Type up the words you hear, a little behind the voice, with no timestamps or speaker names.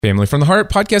Family from the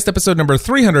Heart, podcast episode number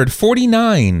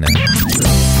 349.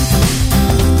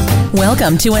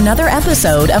 Welcome to another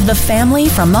episode of the Family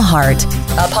from the Heart,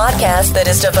 a podcast that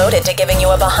is devoted to giving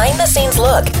you a behind-the-scenes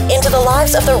look into the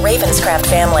lives of the Ravenscraft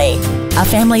family, a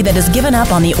family that has given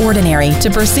up on the ordinary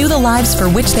to pursue the lives for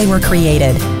which they were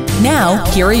created. Now,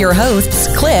 here are your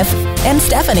hosts, Cliff and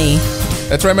Stephanie.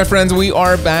 That's right, my friends. We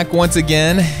are back once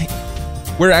again.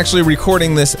 We're actually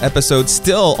recording this episode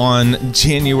still on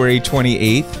January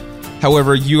 28th.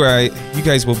 However, you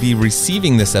guys will be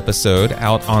receiving this episode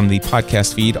out on the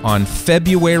podcast feed on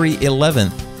February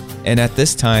 11th. And at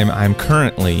this time, I'm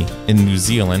currently in New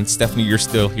Zealand. Stephanie, you're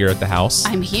still here at the house.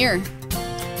 I'm here,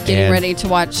 getting ready to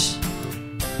watch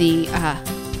the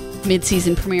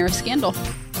mid-season premiere of Scandal.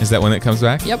 Is that when it comes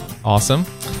back? Yep. Awesome.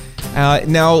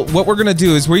 Now, what we're going to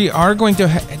do is we are going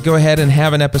to go ahead and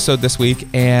have an episode this week,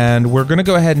 and we're going to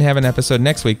go ahead and have an episode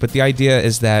next week. But the idea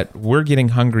is that we're getting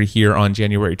hungry here on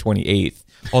January 28th.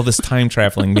 All this time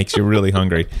traveling makes you really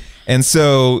hungry. And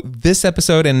so this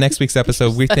episode and next week's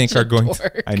episode, we think are going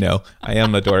to... I know, I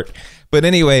am a dork. But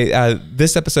anyway,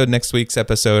 this episode, next week's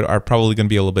episode are probably going to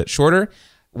be a little bit shorter.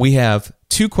 We have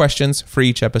 2 questions for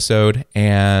each episode,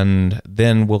 and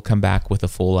then we'll come back with a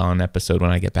full-on episode when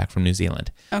I get back from New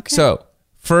Zealand. Okay. So,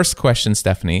 first question,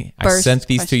 Stephanie. I sent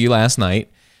these to you last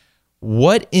night.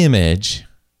 What image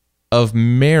of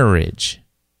marriage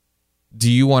do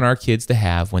you want our kids to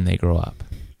have when they grow up?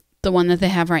 The one that they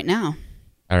have right now.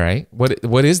 All right.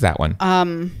 What is that one?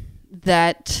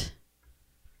 That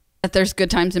there's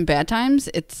good times and bad times.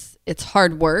 It's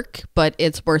hard work, but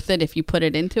it's worth it if you put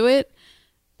it into it.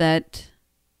 That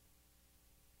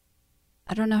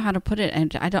I don't know how to put it,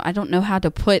 and I don't know how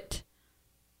to put.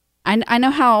 I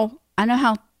know how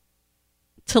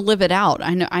to live it out.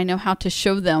 I know how to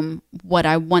show them what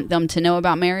I want them to know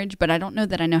about marriage, but I don't know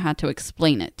that I know how to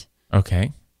explain it.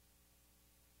 Okay.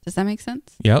 Does that make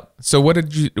sense? Yep. So what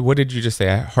did you just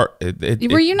say?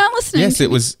 Were you not listening? Yes, it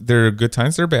was. There are good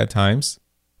times, there are bad times.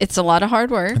 It's a lot of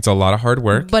hard work. It's a lot of hard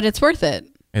work, but it's worth it.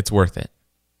 It's worth it.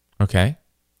 Okay.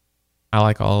 I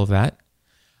like all of that.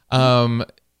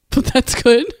 But that's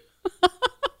good.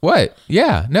 What?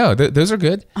 Yeah. No, those are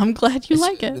good. I'm glad you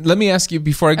like it. Let me ask you,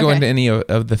 before I go into any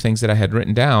of the things that I had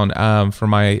written down for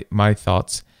my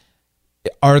thoughts,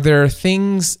 are there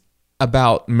things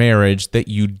about marriage that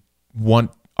you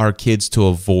want our kids to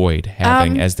avoid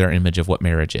having as their image of what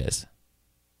marriage is?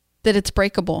 That it's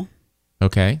breakable.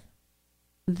 Okay.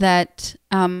 That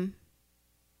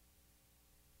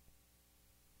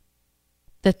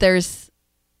that there's...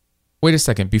 Wait a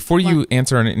second. Before you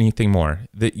answer on anything more,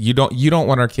 that you don't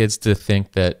want our kids to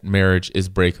think that marriage is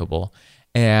breakable.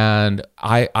 And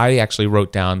I actually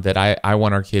wrote down that I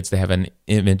want our kids to have an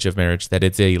image of marriage that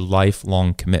it's a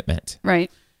lifelong commitment. Right.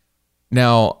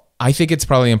 Now, I think it's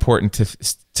probably important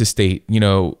to state,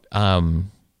 I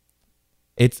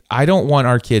don't want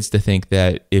our kids to think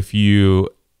that if you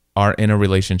are in a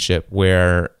relationship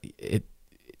where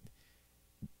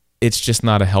it's just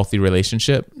not a healthy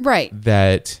relationship. Right.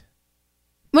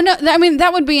 Well, no, I mean,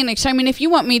 that would be an extreme. I mean, if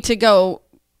you want me to go,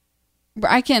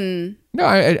 I can... No,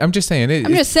 I'm just saying...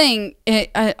 I'm just saying,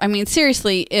 I mean,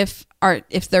 seriously, if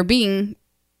they're being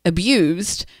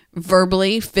abused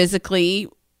verbally, physically,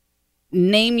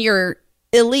 name your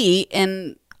elite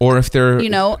and... Or if they're,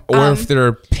 if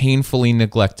they're painfully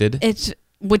neglected.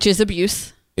 Which is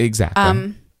abuse.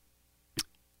 Exactly.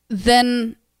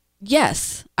 Then...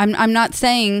 Yes, I'm not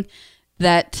saying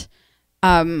that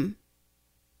I'm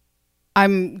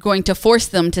going to force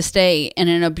them to stay in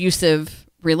an abusive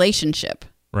relationship.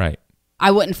 Right. I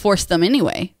wouldn't force them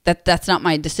anyway. That's not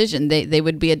my decision. They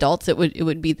would be adults. It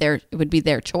would be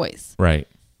their choice. Right.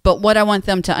 But what I want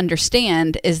them to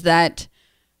understand is that,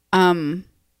 he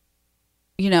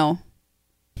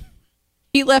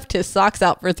left his socks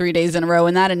out for 3 days in a row,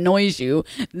 and that annoys you.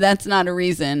 That's not a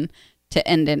reason to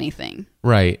end anything.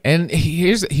 Right. And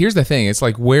here's the thing. It's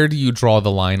like, where do you draw the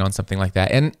line on something like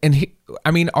that? And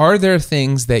I mean, are there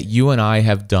things that you and I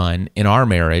have done in our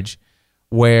marriage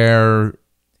where,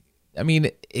 I mean,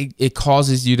 it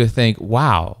causes you to think,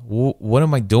 wow, what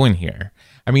am I doing here?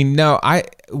 I mean, no, not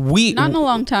in a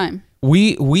long time.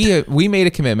 We made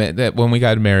a commitment that when we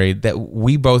got married, that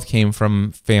we both came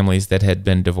from families that had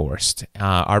been divorced.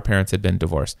 Our parents had been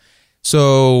divorced.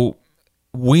 So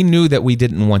we knew that we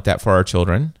didn't want that for our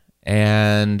children,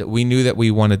 and we knew that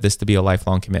we wanted this to be a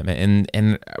lifelong commitment.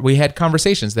 And we had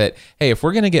conversations that, hey, if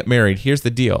we're going to get married, here's the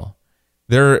deal.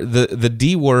 The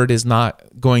D word is not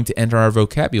going to enter our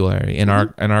vocabulary in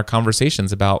our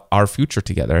conversations about our future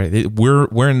together.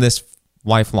 We're in this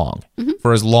lifelong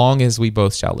for as long as we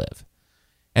both shall live.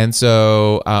 And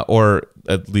so, or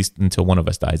at least until one of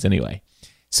us dies anyway.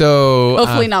 So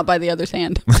hopefully not by the other's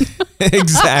hand.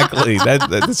 Exactly.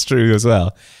 That's true as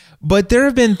well. But there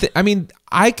have been,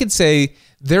 I could say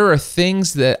there are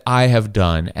things that I have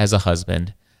done as a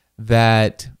husband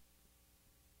that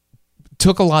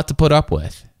took a lot to put up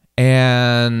with.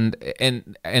 And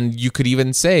you could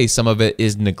even say some of it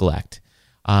is neglect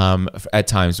at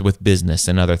times with business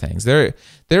and other things. There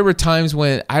were times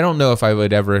when I don't know if I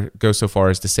would ever go so far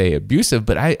as to say abusive,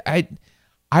 but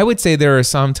I would say there are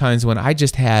some times when I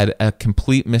just had a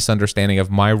complete misunderstanding of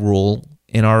my role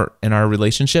in our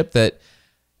relationship that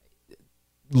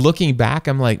looking back,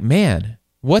 I'm like, man,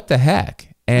 what the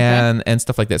heck? And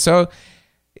stuff like that. So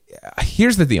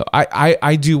here's the deal.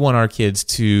 I do want our kids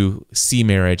to see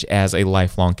marriage as a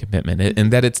lifelong commitment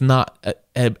and that it's not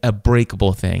a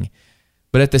breakable thing.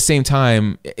 But at the same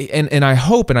time, and I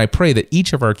hope and I pray that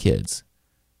each of our kids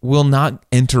will not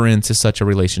enter into such a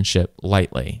relationship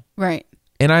lightly. Right.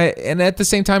 And at the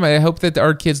same time, I hope that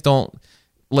our kids don't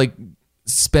like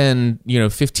spend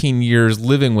 15 years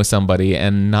living with somebody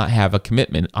and not have a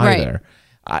commitment either.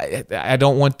 Right. I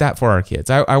don't want that for our kids.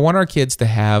 I want our kids to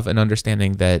have an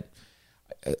understanding that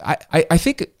I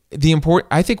think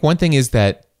one thing is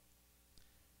that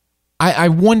I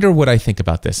wonder what I think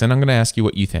about this, and I'm going to ask you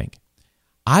what you think.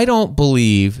 I don't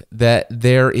believe that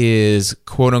there is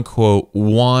quote unquote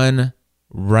one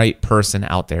right person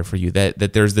out there for you,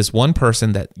 that there's this one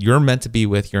person that you're meant to be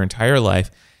with your entire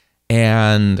life,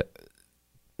 and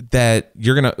that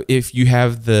you're going to, if you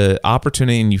have the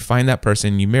opportunity and you find that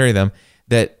person, you marry them,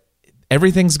 that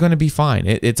everything's going to be fine.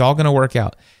 It's all going to work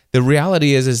out. The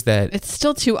reality is that it's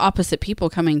still two opposite people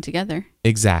coming together.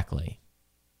 Exactly.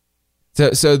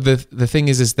 So the thing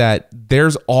is that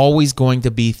there's always going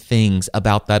to be things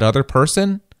about that other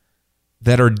person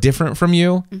that are different from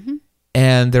you. Mm-hmm.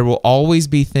 And there will always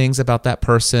be things about that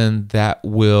person that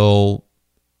will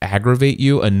aggravate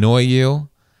you, annoy you,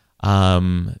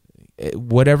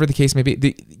 whatever the case may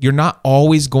be. You're not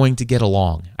always going to get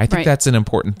along. I think that's an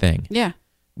important thing. Yeah.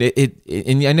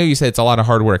 And I know you said it's a lot of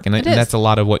hard work, and that's a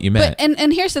lot of what you meant. But,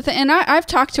 and here's the thing, and I've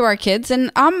talked to our kids,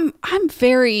 and I'm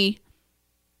very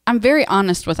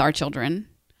honest with our children.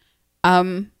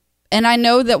 And I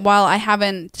know that while I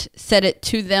haven't said it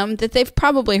to them, that they've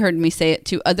probably heard me say it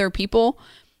to other people.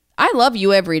 I love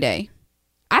you every day.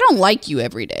 I don't like you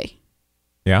every day.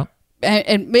 Yeah.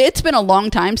 And it's been a long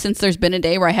time since there's been a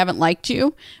day where I haven't liked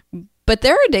you. But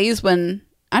there are days when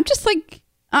I'm just like,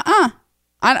 I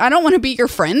don't want to be your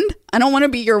friend. I don't want to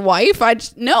be your wife.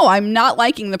 I'm not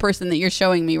liking the person that you're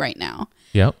showing me right now.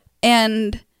 Yep.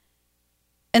 And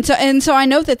so I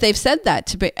know that they've said that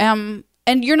to be,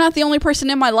 and you're not the only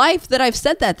person in my life that I've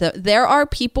said that. There are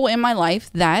people in my life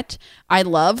that I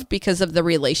love because of the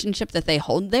relationship that they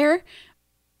hold there,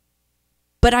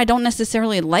 but I don't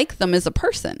necessarily like them as a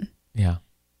person. Yeah.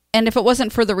 And if it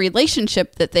wasn't for the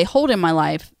relationship that they hold in my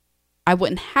life, I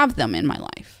wouldn't have them in my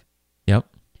life. Yep.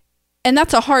 And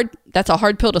that's a hard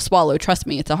pill to swallow. Trust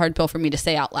me, it's a hard pill for me to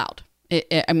say out loud.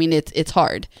 It's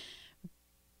hard.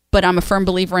 But I'm a firm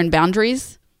believer in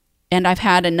boundaries, and I've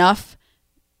had enough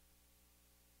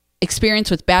experience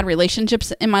with bad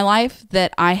relationships in my life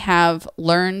that I have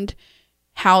learned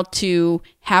how to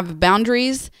have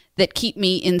boundaries that keep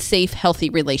me in safe, healthy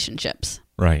relationships.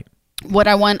 Right. What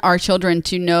I want our children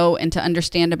to know and to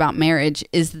understand about marriage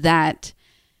is that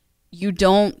you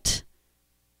don't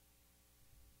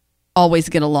always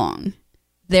get along.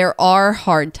 There are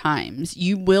hard times.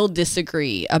 You will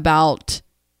disagree about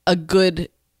a good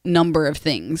number of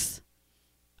things.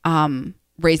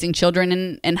 Raising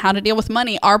children and how to deal with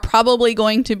money are probably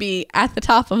going to be at the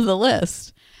top of the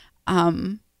list.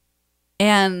 And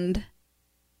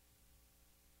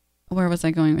where was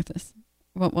I going with this?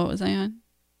 What was I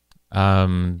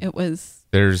on? It was...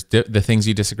 There's the things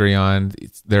you disagree on.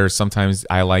 There's sometimes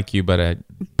I like you, but I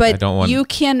don't want... you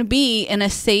can be in a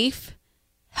safe,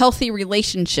 healthy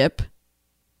relationship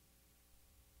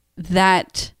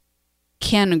that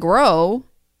can grow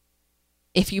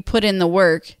if you put in the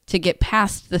work to get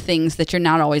past the things that you're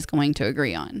not always going to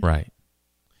agree on. Right.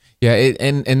 Yeah.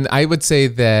 And I would say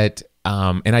that,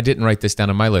 and I didn't write this down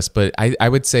on my list, but I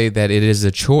would say that it is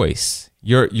a choice.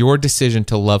 Your decision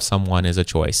to love someone is a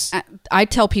choice. I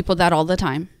tell people that all the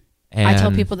time. I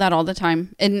tell people that all the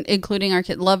time, including our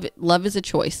kids. Love is a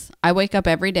choice. I wake up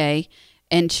every day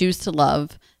and choose to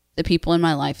love the people in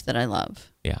my life that I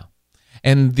love. Yeah.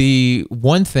 And the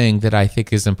one thing that I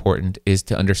think is important is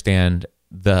to understand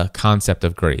the concept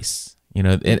of grace,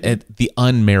 the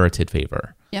unmerited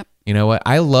favor. Yep. You know what?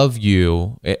 I love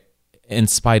you in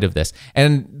spite of this.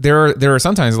 And there are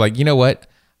sometimes like, you know what?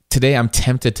 Today I'm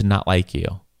tempted to not like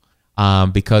you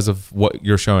because of what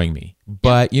you're showing me.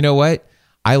 But you know what?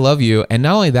 I love you. And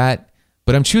not only that,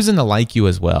 but I'm choosing to like you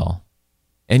as well.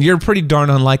 And you're a pretty darn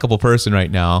unlikable person right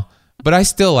now, but I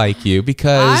still like you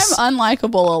because I'm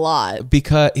unlikable a lot.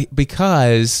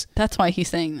 Because that's why he's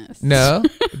saying this. No,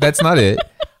 that's not it.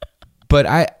 But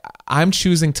I'm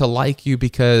choosing to like you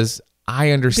because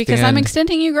I understand. Because I'm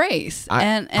extending you grace.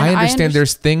 And I understand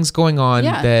there's things going on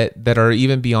that are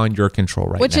even beyond your control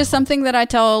right now. Which is something that I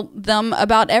tell them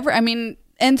about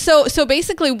and so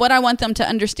basically what I want them to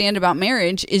understand about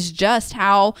marriage is just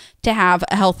how to have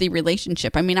a healthy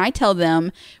relationship. I mean, I tell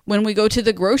them when we go to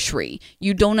the grocery,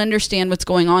 you don't understand what's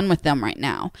going on with them right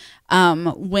now.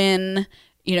 When,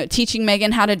 teaching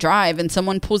Megan how to drive and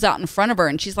someone pulls out in front of her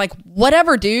and she's like,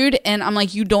 whatever, dude. And I'm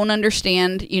like, you don't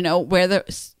understand,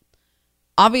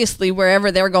 obviously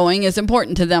wherever they're going is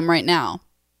important to them right now.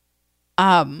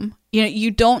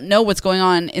 You don't know what's going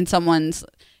on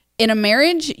in a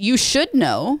marriage. You should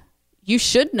know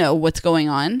what's going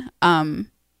on.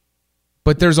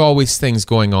 But there's always things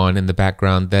going on in the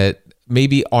background that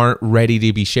maybe aren't ready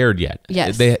to be shared yet.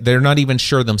 Yes. They're not even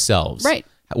sure themselves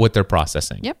what they're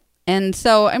processing. Yep. And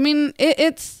so, I mean,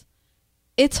 it's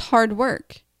hard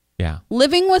work. Yeah.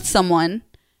 Living with someone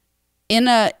in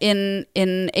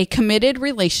a committed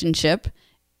relationship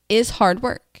is hard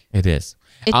work. It is.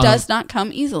 It does not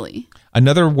come easily.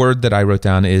 Another word that I wrote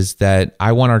down is that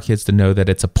I want our kids to know that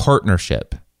it's a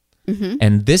partnership. Mm-hmm.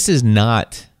 And this is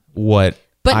not what...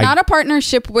 But not a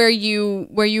partnership where you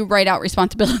write out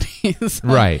responsibilities.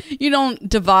 Right. You don't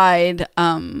divide...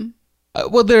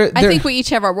 I think we each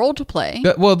have our role to play.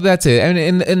 Well, that's it,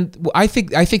 and I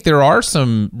think there are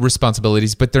some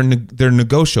responsibilities, but they're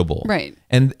negotiable, right?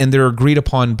 And they're agreed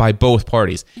upon by both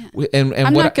parties. Yeah. And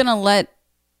I'm not going to let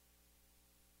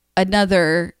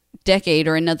another decade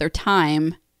or another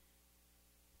time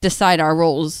decide our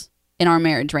roles in our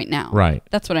marriage right now. Right.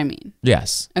 That's what I mean.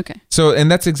 Yes. Okay. So, and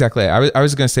that's exactly, I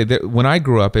was going to say that when I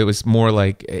grew up, it was more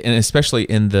like, and especially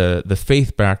in the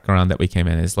faith background that we came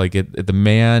in, it's like the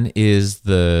man is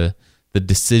the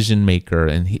decision maker,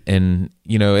 and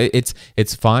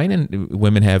it's fine, and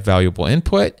women have valuable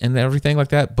input and everything like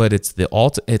that, but it's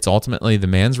ultimately the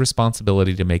man's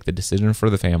responsibility to make the decision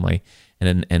for the family,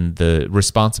 and the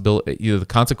responsibility, the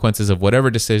consequences of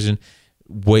whatever decision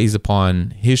weighs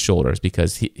upon his shoulders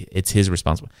because it's his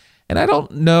responsibility. And I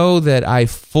don't know that I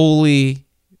fully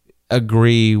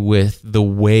agree with the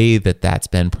way that that's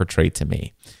been portrayed to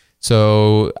me.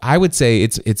 So I would say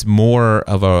it's more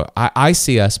of I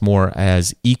see us more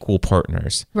as equal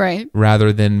partners, right?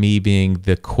 Rather than me being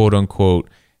the quote unquote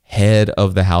head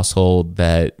of the household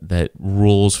that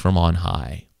rules from on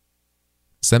high.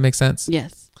 Does that make sense?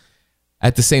 Yes.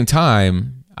 At the same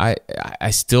time,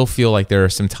 I still feel like there are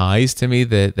some ties to me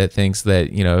that thinks that,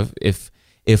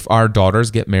 if our daughters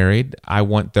get married, I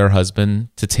want their husband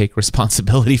to take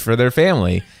responsibility for their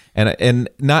family, and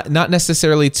not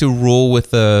necessarily to rule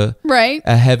with a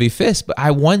heavy fist, but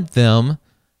I want the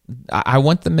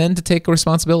men to take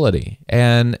responsibility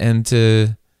and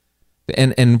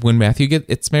when Matthew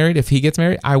gets married, if he gets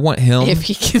married, I want him. If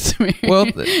he gets married, well,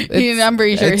 I'm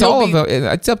pretty sure it's all of them.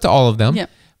 It's up to all of them. Yeah.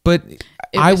 But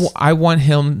I want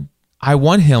him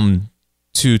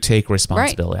to take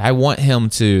responsibility. Right. I want him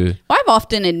to. Well, I've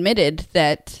often admitted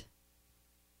that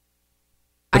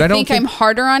I think I'm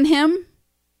harder on him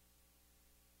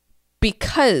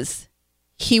because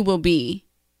he will be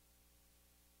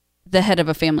the head of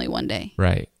a family one day.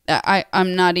 Right.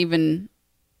 I'm not even.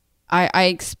 I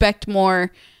expect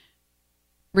more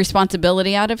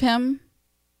responsibility out of him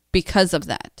because of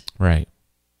that. Right.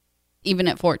 Even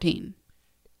at 14.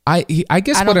 I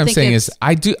guess what I'm saying is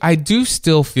I do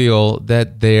still feel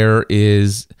that there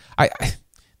is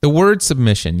the word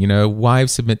submission,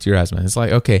 wives submit to your husband. It's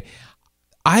like, okay,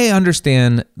 I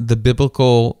understand the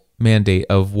biblical mandate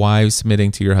of wives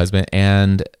submitting to your husband,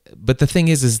 but the thing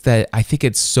is that I think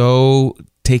it's so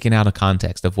taken out of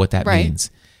context of what that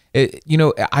means. I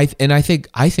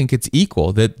think it's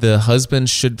equal, that the husband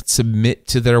should submit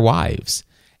to their wives.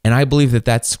 And I believe that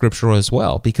that's scriptural as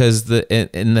well, because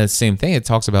in the same thing, it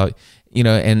talks about,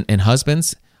 and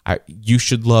husbands, you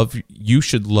should love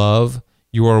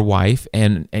your wife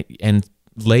and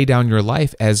lay down your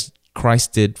life as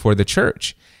Christ did for the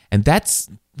church. And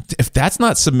if that's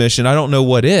not submission, I don't know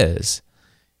what is,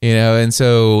 And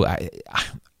so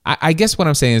I guess what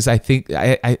I'm saying is I think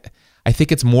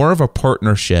it's more of a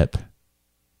partnership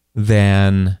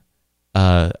than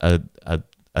an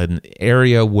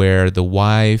area where the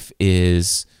wife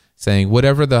is saying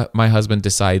whatever my husband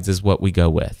decides is what we go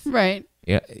with. Right.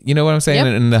 Yeah. You know what I'm saying?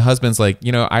 Yep. And the husband's like,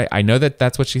 I know that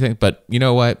that's what she thinks, but you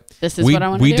know what? This is what I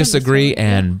want to do. We disagree,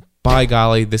 and by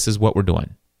golly, this is what we're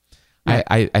doing.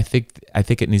 Right. I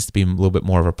think it needs to be a little bit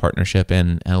more of a partnership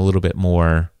and a little bit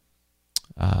more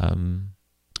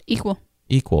equal.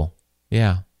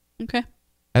 Yeah. Okay.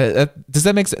 Does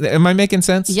that make sense? Am I making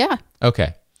sense? Yeah.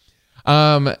 Okay.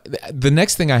 The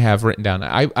next thing I have written down,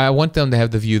 I want them to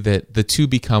have the view that the two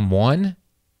become one,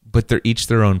 but they're each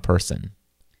their own person.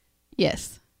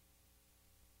 Yes.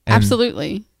 And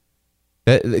absolutely.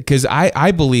 Because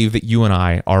I believe that you and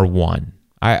I are one.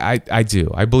 I do.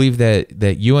 I believe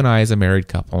that you and I as a married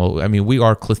couple, I mean, we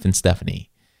are Cliff and Stephanie.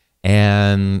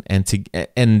 And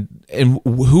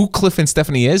who Cliff and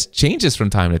Stephanie is changes from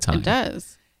time to time. It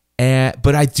does.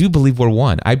 But I do believe we're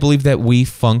one. I believe that we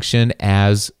function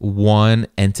as one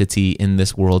entity in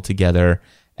this world together,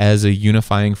 as a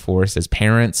unifying force, as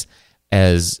parents,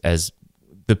 as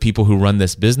the people who run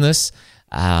this business,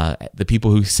 the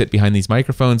people who sit behind these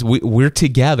microphones. We're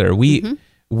together. We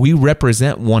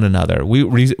represent one another.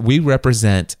 We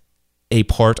represent a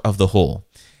part of the whole.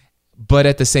 But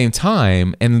at the same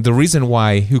time, and the reason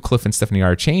why who Cliff and Stephanie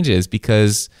are changes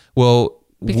because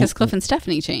Cliff and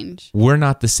Stephanie change. We're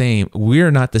not the same.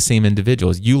 We're not the same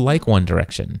individuals. You like One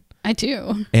Direction. I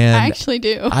do. And I actually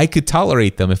do. I could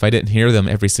tolerate them if I didn't hear them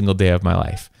every single day of my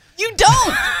life. You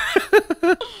don't.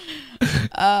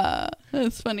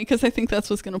 That's funny because I think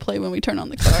that's what's going to play when we turn on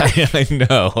the car. I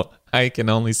know. I can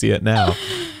only see it now.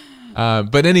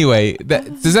 But anyway,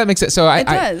 does that make sense? So it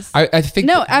does. I think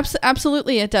no,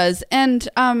 absolutely it does. And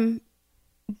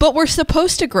but we're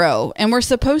supposed to grow and we're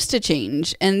supposed to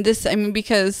change. And this, I mean,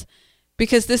 because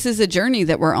this is a journey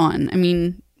that we're on. I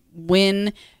mean,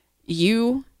 when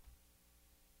you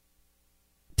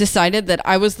decided that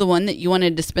I was the one that you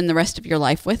wanted to spend the rest of your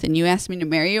life with, and you asked me to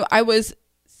marry you, I was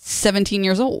 17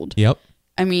 years old. Yep.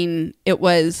 I mean, it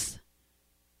was,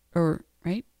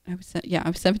 right? I was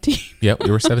 17. Yep,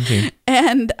 you were 17.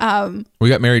 And we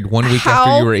got married 1 week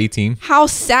after you were 18. How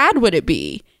sad would it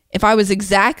be if I was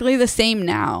exactly the same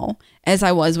now as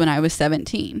I was when I was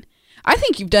 17? I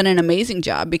think you've done an amazing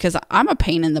job because I'm a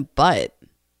pain in the butt.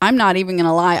 I'm not even going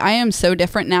to lie. I am so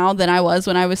different now than I was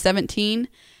when I was 17.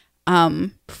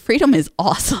 Freedom is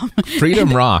awesome. Freedom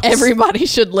rocks. Everybody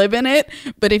should live in it.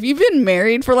 But if you've been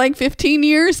married for like 15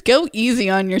 years, go easy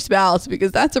on your spouse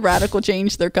because that's a radical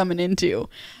change they're coming into.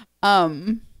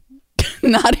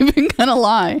 Not even gonna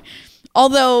lie.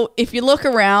 Although if you look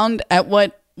around at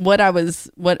what I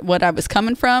was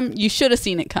coming from, you should have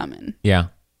seen it coming. Yeah.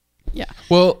 Yeah.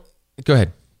 Well, go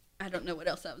ahead. I don't know what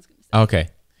else I was gonna say. Okay.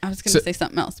 I was gonna say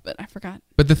something else, but I forgot.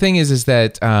 But the thing is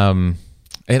that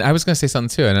and I was going to say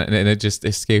something too, and it just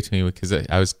escaped me because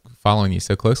I was following you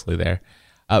so closely there.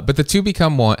 But the two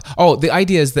become one. Oh, the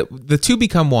idea is that the two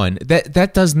become one.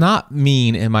 That does not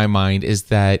mean, in my mind, is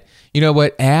that, you know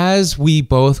what, as we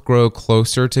both grow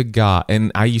closer to God,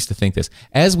 and I used to think this,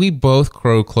 as we both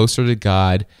grow closer to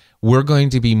God, we're going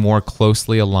to be more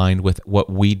closely aligned with what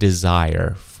we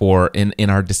desire for in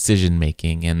our decision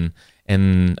making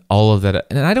and all of that.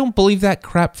 And I don't believe that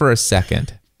crap for a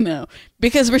second. No,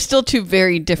 because we're still two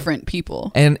very different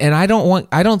people. And I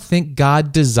don't think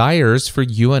God desires for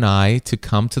you and I to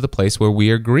come to the place where we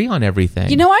agree on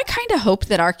everything. You know, I kind of hope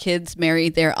that our kids marry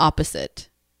their opposite.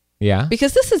 Yeah.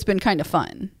 Because this has been kind of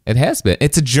fun. It has been.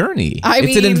 It's a journey.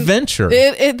 It's an adventure.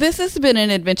 This has been an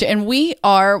adventure. And we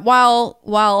are, while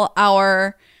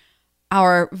our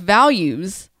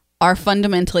values are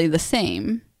fundamentally the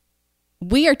same,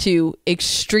 we are two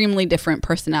extremely different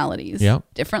personalities. Yep.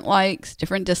 Different likes,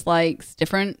 different dislikes,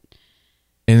 different.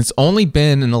 And it's only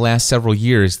been in the last several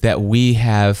years that we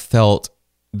have felt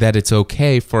that it's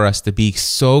okay for us to be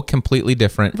so completely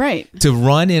different. Right. To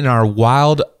run in our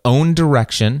wild own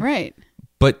direction. Right.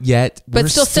 But yet. But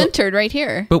still centered right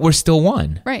here. But we're still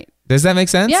one. Right. Does that make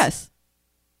sense? Yes.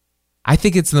 I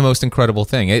think it's the most incredible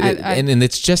thing. And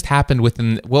it's just happened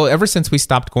ever since we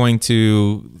stopped going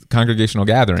to congregational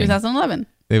gathering. 2011.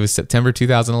 It was September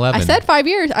 2011. I said 5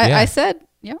 years. I said,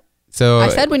 yeah. So I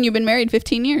said when you've been married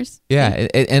 15 years. Yeah.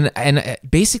 And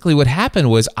basically what happened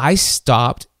was I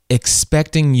stopped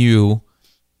expecting you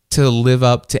to live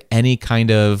up to any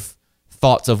kind of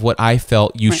thoughts of what I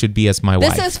felt you should be as my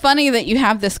wife. This is funny that you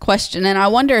have this question. And I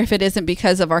wonder if it isn't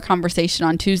because of our conversation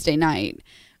on Tuesday night.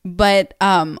 But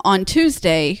on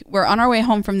Tuesday, we're on our way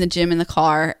home from the gym in the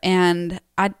car, and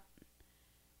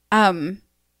one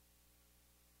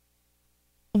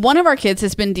of our kids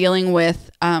has been dealing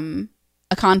with a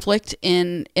conflict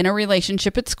in a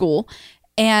relationship at school,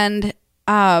 and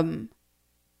in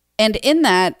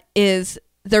that is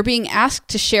they're being asked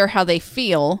to share how they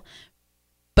feel,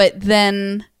 but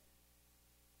then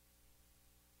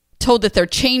told that they're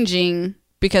changing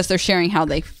because they're sharing how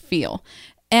they feel.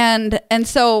 And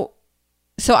so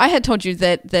So I had told you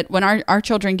that when our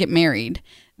children get married,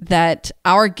 that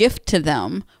our gift to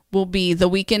them will be the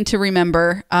Weekend to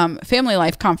Remember Family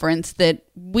Life Conference that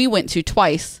we went to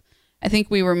twice. I think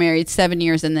we were married 7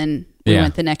 years, and then we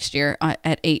went the next year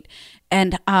at 8.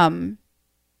 And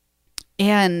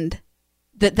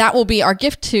that will be our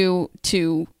gift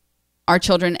to our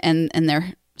children and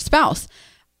their spouse,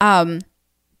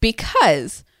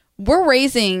 because we're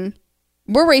raising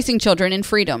children in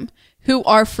freedom who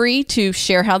are free to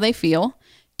share how they feel,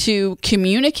 to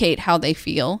communicate how they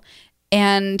feel,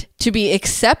 and to be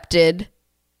accepted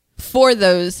for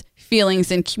those feelings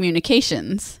and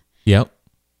communications. Yep.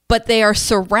 But they are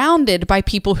surrounded by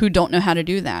people who don't know how to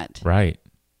do that. Right.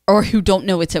 Or who don't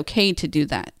know it's okay to do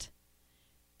that.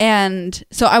 And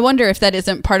so I wonder if that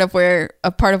isn't part of where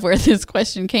this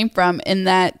question came from, in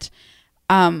that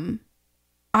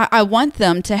I want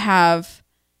them to have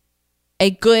a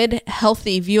good,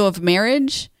 healthy view of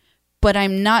marriage, but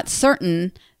I'm not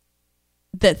certain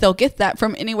that they'll get that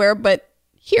from anywhere but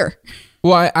here.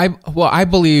 Well, I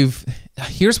believe,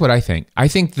 here's what I think. I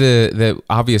think that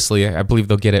obviously I believe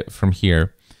they'll get it from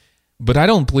here, but I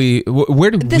don't believe,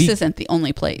 this isn't the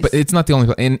only place. But it's not the only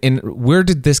place. And where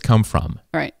did this come from?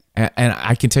 Right. And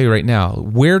I can tell you right now,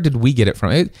 where did we get it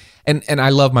from? And I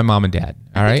love my mom and dad.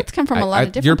 All right, it's come from a lot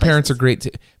of different your parents places. are great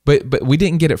too, but we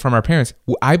didn't get it from our parents.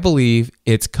 I believe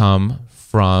it's come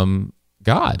from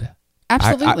God.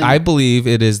 Absolutely. I believe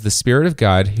it is the Spirit of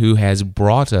God who has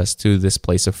brought us to this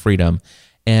place of freedom,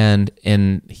 and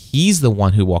He's the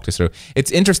one who walked us through.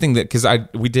 It's interesting that because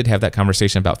we did have that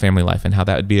conversation about family life and how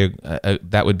that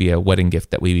would be a wedding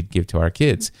gift that we would give to our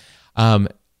kids, and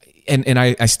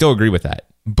I still agree with that.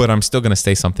 But I'm still going to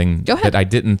say something that I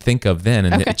didn't think of then,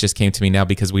 and it just came to me now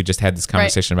because we just had this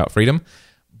conversation about freedom.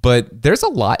 But there's a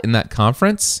lot in that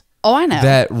conference. Oh, I know.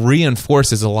 That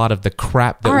reinforces a lot of the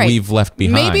crap that we've left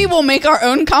behind. Maybe we'll make our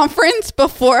own conference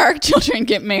before our children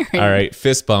get married. All right,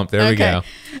 fist bump. There we go.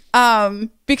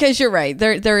 Because you're right.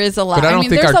 There is a lot. But I don't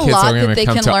think our kids are going to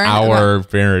come to our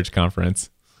marriage conference.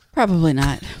 Probably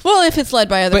not. Well, if it's led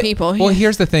by other people. Well,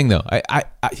 here's the thing, though.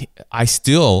 I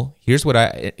still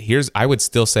I would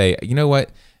still say, you know what?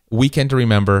 Weekend to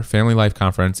Remember Family Life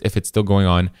Conference, if it's still going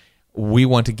on, we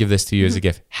want to give this to you as a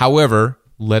gift. However,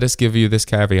 let us give you this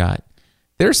caveat.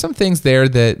 There are some things there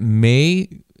that may,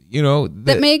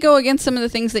 that may go against some of the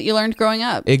things that you learned growing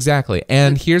up. Exactly.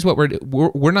 And here's what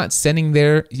we're not sending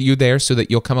you there so that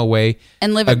you'll come away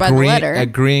and live it by the letter,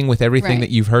 agreeing with everything that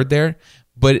you've heard there.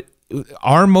 But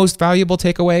our most valuable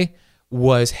takeaway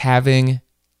was having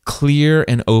clear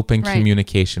and open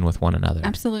communication with one another.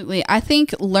 Absolutely. I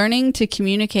think learning to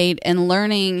communicate and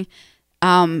learning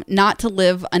not to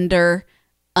live under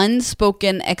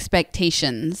unspoken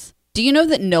expectations. Do you know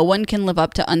that no one can live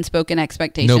up to unspoken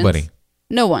expectations? Nobody.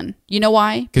 No one. You know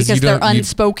why? Because they're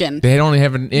unspoken. They don't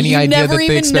have any idea that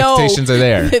the expectations are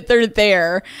there. That they're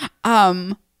there.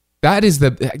 That is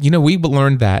we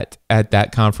learned that at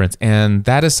that conference, and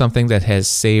that is something that has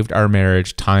saved our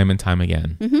marriage time and time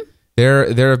again. Mm-hmm.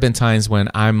 There have been times when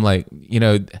I'm like,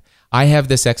 I have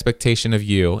this expectation of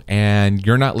you, and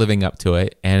you're not living up to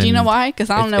it. And do you know why? Because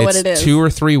I don't know what it is. 2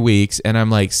 or 3 weeks, and I'm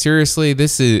like, seriously,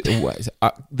 this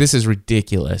is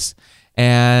ridiculous.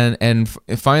 And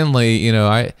finally,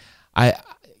 you're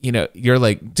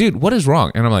like, dude, what is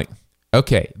wrong? And I'm like,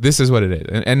 okay, this is what it is.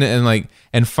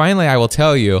 And finally I will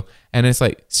tell you, and it's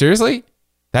like, seriously?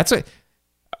 That's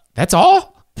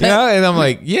all? And I'm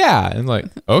like, yeah. And I'm like,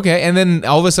 okay. And then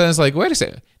all of a sudden it's like, wait a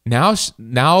second. Now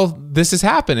this is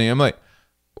happening. I'm like,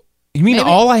 you mean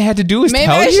all I had to do was tell you?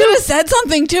 Maybe I should have said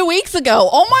something 2 weeks ago.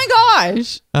 Oh my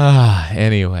gosh.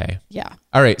 Anyway. Yeah.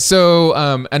 All right.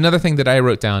 So another thing that I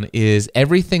wrote down is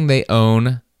everything they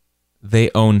own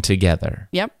together.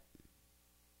 Yep.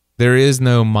 There is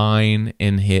no mine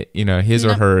in his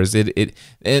or hers.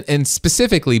 And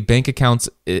specifically bank accounts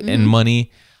and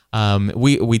money.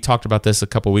 We talked about this a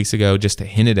couple weeks ago, just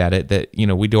hinted at it that,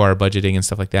 we do our budgeting and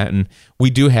stuff like that. And we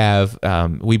do have,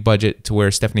 we budget to where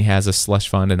Stephanie has a slush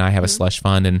fund and I have a slush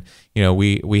fund, and,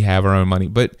 we have our own money.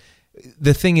 But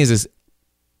the thing is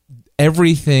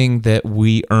everything that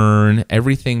we earn,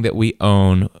 everything that we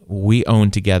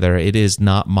own together. It is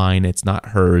not mine. It's not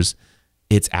hers.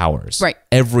 It's ours. Right.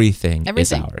 Everything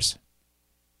is ours.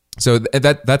 So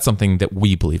that's something that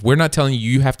we believe. We're not telling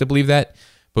you have to believe that.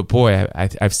 But boy,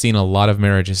 I've seen a lot of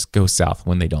marriages go south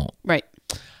when they don't. Right.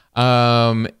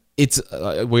 It's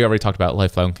we already talked about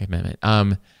lifelong commitment.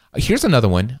 Here's another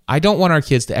one. I don't want our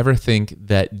kids to ever think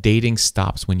that dating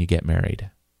stops when you get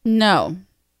married. No.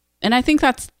 And I think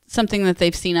that's something that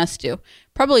they've seen us do.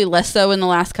 Probably less so in the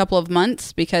last couple of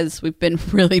months because we've been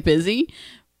really busy.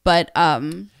 But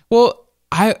well,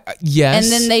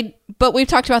 Yes. And then but we've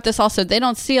talked about this also. They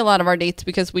don't see a lot of our dates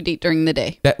because we date during the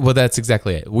day. That's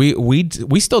exactly it.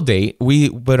 We still date.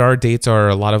 But our dates are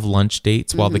a lot of lunch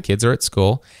dates while the kids are at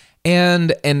school.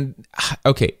 And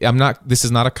okay, this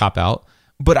is not a cop out,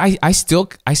 but I still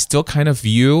kind of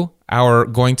view our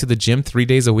going to the gym 3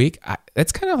 days a week.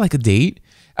 That's kind of like a date.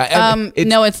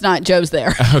 No, it's not. Joe's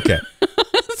there. Okay.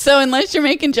 So unless you're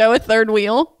making Joe a third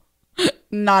wheel,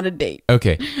 not a date.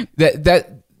 Okay.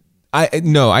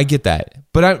 I get that.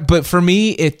 But for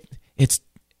me, it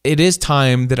is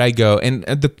time that I go, and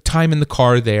the time in the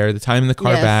car there, the time in the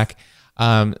car back,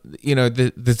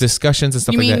 the discussions and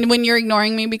stuff like that. You mean when you're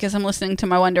ignoring me because I'm listening to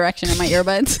my One Direction in my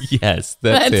earbuds? Yes.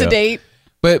 That's a date.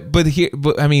 But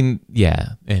I mean, yeah,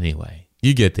 anyway,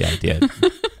 you get the idea.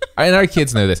 And our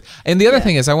kids know this. And the other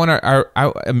thing is, I want our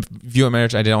view of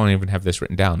marriage, I don't even have this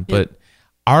written down, but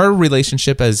our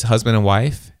relationship as husband and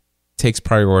wife takes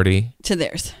priority to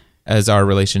theirs. As our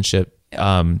relationship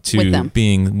to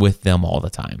being with them all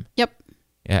the time. Yep.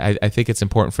 Yeah, I think it's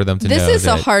important for them to know. This is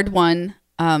a hard one.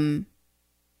 I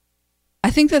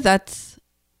think that's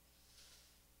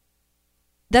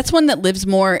one that lives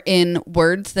more in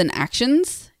words than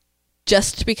actions,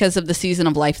 just because of the season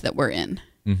of life that we're in.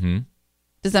 Mm-hmm.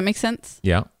 Does that make sense?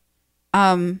 Yeah.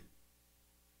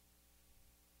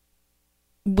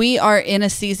 We are in a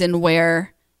season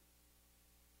where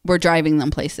we're driving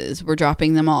them places, we're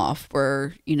dropping them off,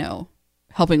 we're,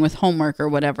 helping with homework or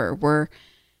whatever.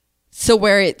 So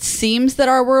where it seems that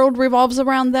our world revolves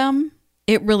around them,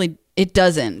 it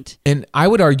doesn't. And I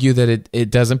would argue that it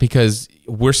doesn't, because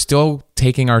we're still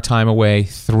taking our time away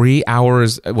 3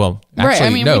 hours. Well, actually, right. I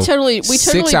mean, no, we totally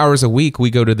 6 hours a week we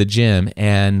go to the gym,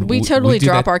 and we totally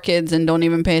drop our kids and don't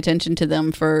even pay attention to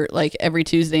them for like every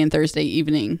Tuesday and Thursday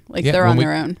evening. Like they're on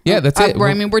their own. Yeah, that's it.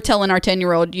 We're telling our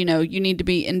 10-year-old, you need to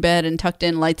be in bed and tucked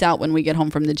in, lights out when we get home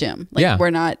from the gym. Like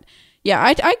we're not. Yeah,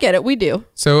 I get it. We do.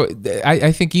 So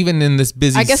I think even in this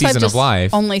busy season of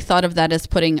life, only thought of that as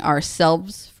putting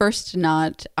ourselves first,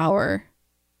 not our.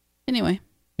 Anyway.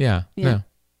 Yeah. No.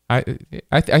 I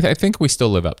think we still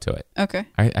live up to it. Okay.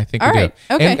 I think all we right.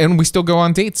 do. Okay. And we still go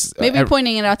on dates. Maybe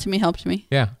pointing it out to me helped me.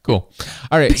 Yeah. Cool.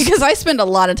 All right. Because I spend a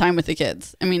lot of time with the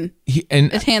kids. I mean,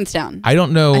 it's hands down. I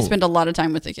don't know. I spend a lot of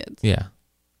time with the kids. Yeah.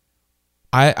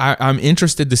 I'm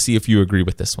interested to see if you agree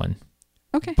with this one.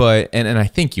 Okay. But and I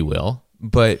think you will.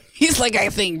 But he's like, I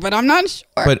think, but I'm not sure.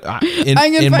 But in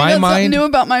my mind, something new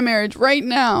about my marriage right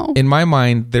now. In my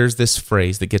mind, there's this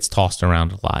phrase that gets tossed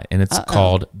around a lot, and it's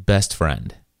called best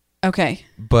friend. Okay.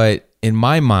 But in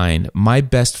my mind, my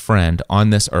best friend on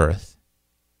this earth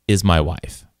is my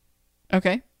wife.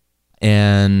 Okay.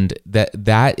 And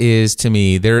that is, to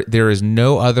me, there is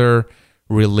no other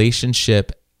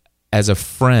relationship as a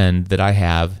friend that I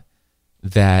have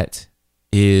that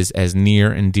is as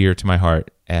near and dear to my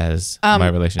heart as my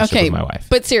relationship with my wife.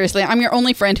 But seriously, I'm your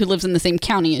only friend who lives in the same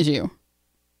county as you.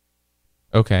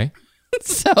 Okay.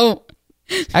 So.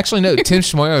 Actually, no. Tim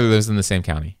Schmoyer lives in the same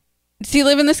county. Does he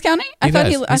live in this county? I thought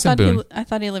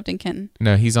he lived in Kenton.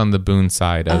 No, he's on the Boone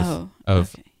side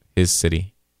of his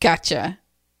city. Gotcha.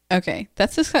 Okay,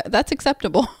 that's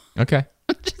acceptable. Okay.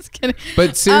 I'm just kidding.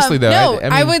 But seriously, though, no,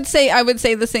 I would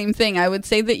say the same thing. I would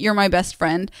say that you're my best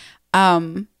friend,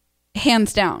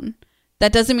 hands down.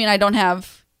 That doesn't mean I don't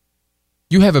have.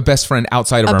 You have a best friend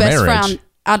outside of our marriage. Friend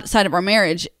outside of our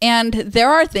marriage, and there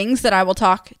are things that I will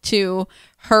talk to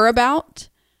her about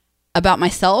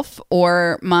myself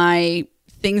or my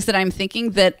things that I'm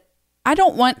thinking that I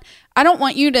don't want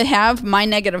you to have my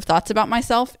negative thoughts about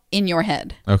myself in your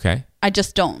head. Okay. I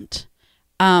just don't.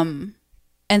 And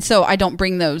so I don't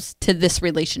bring those to this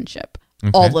relationship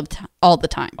all the time. All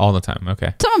the time.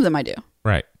 Okay. Some of them I do.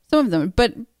 Right. Some of them,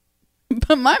 but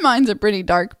my mind's a pretty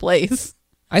dark place.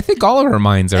 I think all of our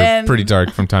minds are pretty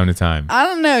dark from time to time. I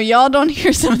don't know. Y'all don't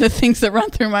hear some of the things that run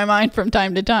through my mind from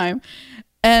time to time.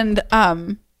 And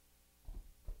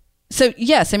so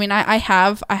yes, I mean I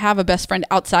have a best friend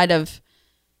outside of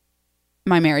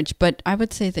my marriage, but I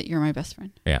would say that you're my best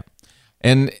friend. Yeah.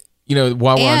 And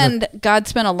God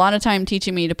spent a lot of time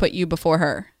teaching me to put you before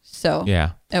her. So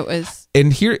yeah, it was.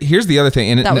 And here's the other thing,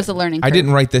 and that was a learning curve. I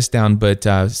didn't write this down, but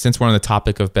since we're on the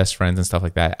topic of best friends and stuff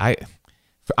like that,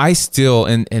 I still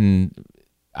and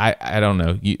I don't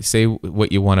know. You say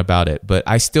what you want about it, but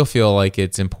I still feel like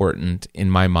it's important in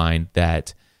my mind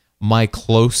that my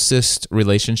closest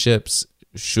relationships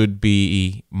should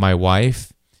be my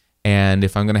wife, and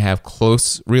if I'm going to have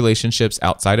close relationships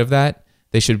outside of that,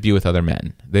 they should be with other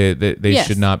men. They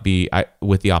should not be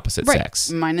with the opposite sex.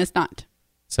 Mine is not.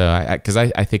 So because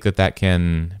I think that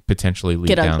can potentially lead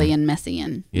get down, ugly and messy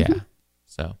and yeah.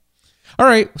 So, All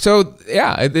right. So,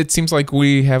 yeah, it seems like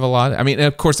we have a lot. I mean,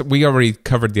 of course, we already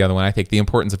covered the other one. I think the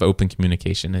importance of open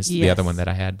communication is the other one that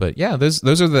I had. But yeah, that's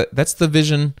the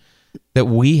vision that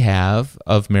we have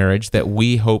of marriage that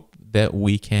we hope that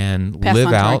we can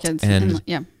live out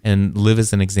and live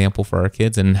as an example for our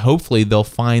kids. And hopefully they'll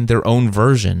find their own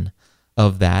version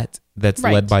of that's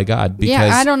led by God.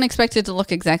 Because I don't expect it to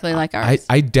look exactly like ours.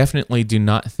 I definitely do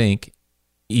not think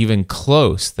even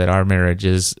close that our marriage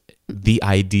is the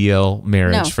ideal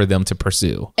marriage for them to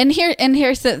pursue. And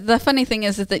here's the funny thing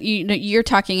is that you're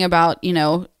talking about,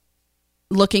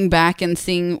 looking back and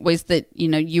seeing ways that,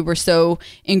 you were so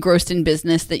engrossed in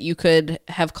business that you could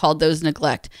have called those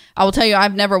neglect. I will tell you,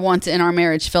 I've never once in our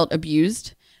marriage felt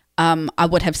abused. I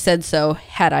would have said so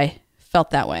had I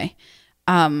felt that way.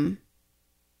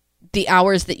 The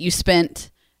hours that you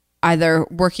spent either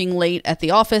working late at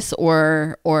the office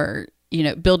or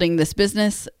building this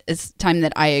business is time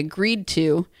that I agreed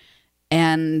to.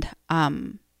 And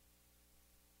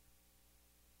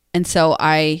so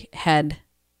I had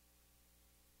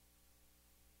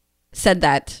said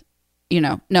that,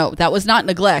 no, that was not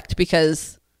neglect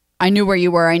because I knew where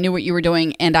you were. I knew what you were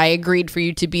doing. And I agreed for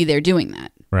you to be there doing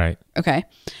that. Right. Okay.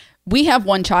 We have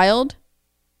one child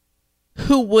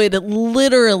who would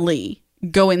literally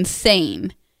go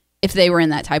insane if they were in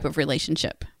that type of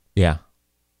relationship. Yeah.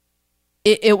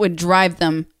 It would drive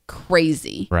them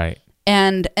crazy. Right.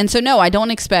 And so, no, I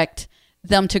don't expect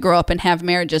them to grow up and have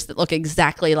marriages that look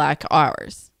exactly like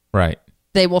ours. Right.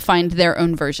 They will find their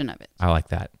own version of it. I like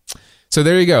that. So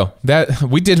there you go. That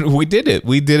we did it.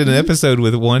 We did an episode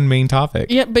with one main topic.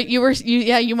 Yeah, but you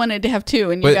wanted to have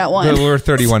two and you got one. But we're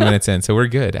 31 minutes in, so we're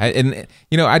good. I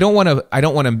don't want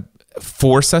to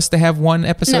force us to have one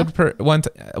episode per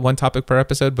one topic per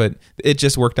episode, but it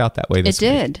just worked out that way this week.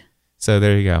 It did. So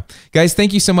there you go. Guys,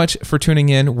 thank you so much for tuning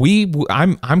in.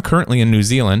 I'm currently in New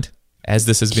Zealand as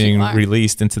this is being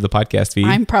released into the podcast feed.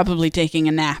 I'm probably taking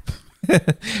a nap.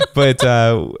 But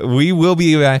we will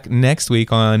be back next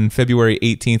week on February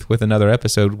 18th with another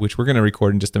episode, which we're going to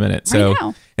record in just a minute.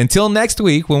 So until next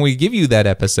week, when we give you that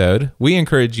episode, we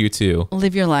encourage you to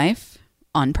live your life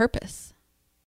on purpose.